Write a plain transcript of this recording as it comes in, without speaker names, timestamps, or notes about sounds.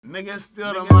Nigga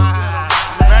still the mind.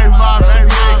 Thanks, my friends,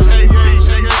 KT,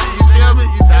 nigga. You feel me?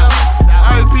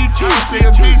 RP Keys,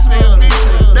 nigga. Peace, nigga.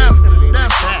 Definitely.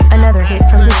 Another hit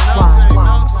from the squad.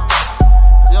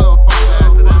 Yo, fuck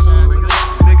after this one, nigga.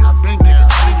 Niggas been gas.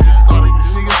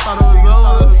 Niggas thought it was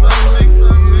over. So niggas,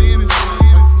 you in this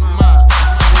mind.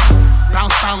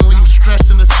 Bounce out and leave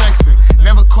stretched in the section.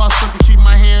 Never cross up and keep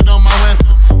my hand on my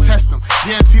lesson. Test them.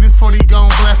 Guarantee this 40 gon'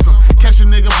 bless them. Catch a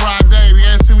nigga broad day,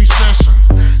 guarantee we stretch him.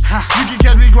 You can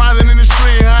catch me grinding in the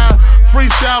street, huh?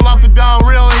 Freestyle off the dome,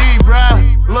 real heat, bruh.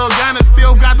 Lil Gunna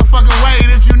still got the fucking weight.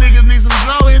 If you niggas need some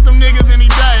dough, hit them niggas any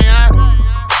day, huh?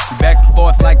 Back and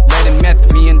forth like bread and meth.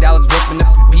 Me and Dollaz ripping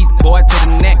up the beat, boy, to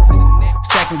the neck.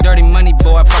 Stacking dirty money,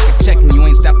 boy, fucking check me. You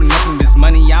ain't stopping nothing, this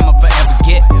money I'ma forever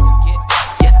get.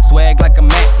 Yeah, swag like a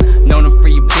Mac. Known to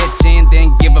free a bitch and then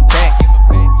give her back.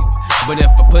 But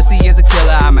if a pussy is a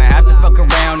killer, I'ma have to fuck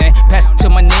around and pass it to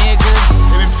my niggas.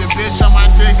 And if your bitch on my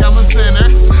dick, I'm a sinner.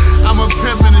 I'm a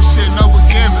pimpin' and shit, no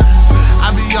beginner. I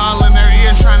be all in her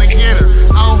ear trying to get her.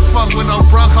 I don't fuck with no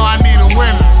broke hoe, I need a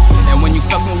winner. And when you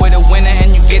fucking with a winner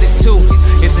and you get it too,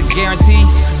 it's a guarantee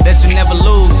that you never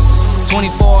lose.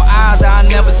 24 hours, I'll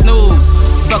never snooze.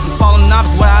 Fucking falling off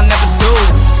is what I'll never do.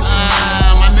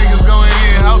 My niggas going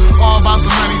in, ho. All about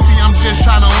the money, see, I'm just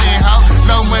trying to win, ho.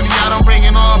 No money, I don't bring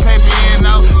it all paper in,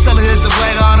 no. Tell her hit the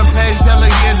blade on the page, tell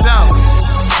her get down.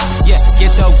 Yeah,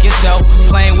 get though.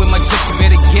 Playing with my chips, you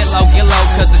better get low,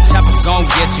 cause the chopper gon'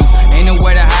 get you. Ain't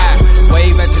nowhere to hide.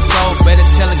 Wave at your soul, better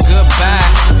tell her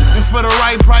goodbye. And for the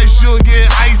right price, you'll get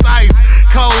ice.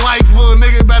 Cold life, little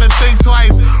nigga, better think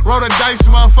twice. Roll the dice,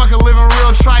 motherfucker, living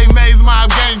real trite. Maze mob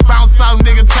gang, bounce out,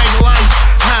 nigga, take life.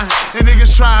 And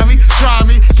niggas try me.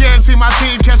 Guarantee my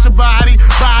team catch a body.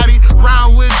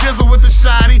 Round with Jizzle with the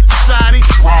shotty.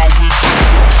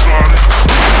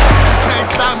 Can't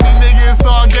stop me, nigga, it's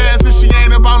all gas. If she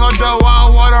ain't about no dough, I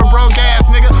don't want her broke ass,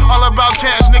 nigga. All about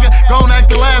cash, nigga. Gon' act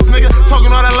the last, nigga.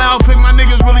 Talking all that loud, pick my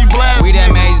niggas really blast. We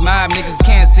that Maze mob, niggas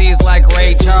can't see it's like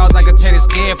Ray Charles. I can tell they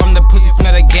scared from the pussy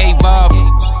smell they gave off.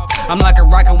 I'm like a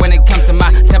rocket when it comes to my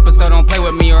temper, so don't play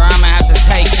with me or I'ma have to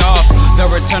take off. The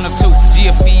return of 2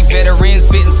 GFE veterans,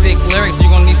 spitting sick lyrics. You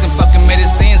gon' need some fucking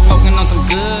medicine, smoking on some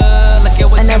good. Like it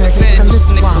was Another ever hit said, from the this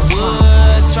nigga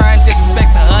squad. would try and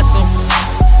disrespect the hustle.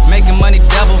 Making money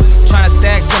double, trying to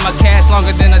stack till my cash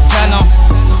longer than a tunnel.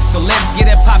 So let's get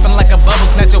it poppin' like a bubble.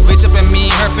 Snatch your bitch up and me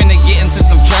and her finna get into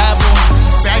some trouble.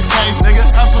 Back page, nigga,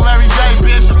 hustle every day,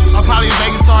 bitch. I'm probably in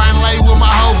Vegas, so I ain't late with my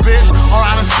whole bitch. Or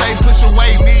out of state, push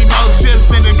away, need no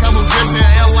chips. And a couple zips in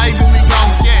LA, then we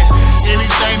gon' get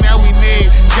anything that we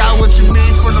need. Got what you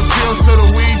need, from the pills to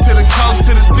the weed, to the coke,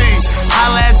 to the D.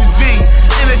 Holla at your G.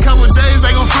 In a couple days,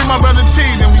 they gon' free my brother T.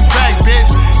 Then we back,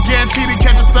 bitch. Guaranteed to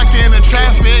catch a sucker in the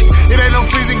traffic. It ain't no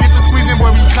freezing, get the squeezing,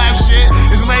 boy, we clap shit.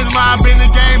 It's amazing my in the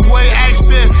game, boy, ask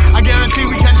this. I guarantee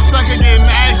we catch a sucker getting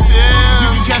active. You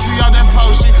can catch me all that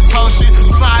potion.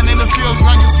 Sliding in the fields,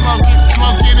 drunk and smoking.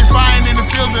 If I ain't in the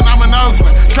fields, then I'm in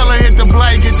Oakland. Tell her hit the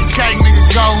blade, get the cake, nigga,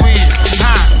 go in.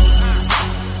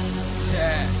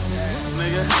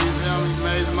 Nigga, you feel me?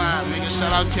 Maze mine. Nigga,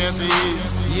 shout out Kathy.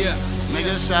 Yeah.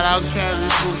 Nigga, shout out Kathy.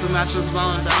 Spook Sinatra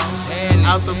zone down.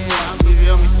 Out the block, you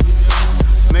feel me?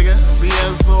 Nigga,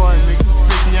 BS Sword, nigga.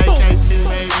 58 KT,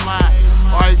 Maze mine.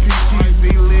 RP Keys,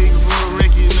 D-League, Blue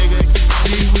Ricky, nigga.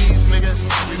 D-Weeds, nigga.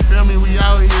 You feel me? We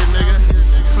out here, nigga.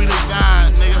 Free to die,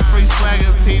 nigga. Free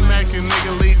Swagger, P-Mac, and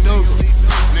nigga Lee Dougal.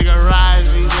 Nigga Rise,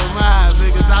 nigga Rise,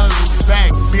 nigga Dollaz is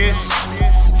back, bitch.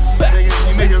 Nigga,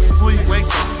 you niggas sleep, wake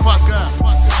the fuck up.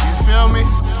 You feel me?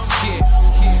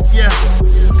 Yeah,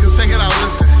 cause check it out,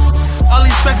 listen. All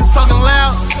these suckers talking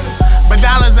loud, but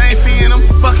Dollaz ain't seeing them.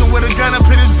 Fucking with a gun up,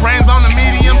 hit his brains on the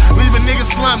medium. Leave a nigga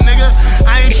slump, nigga.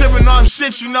 I ain't tripping off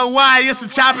shit, you know why? It's a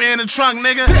chopper in the trunk,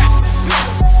 nigga.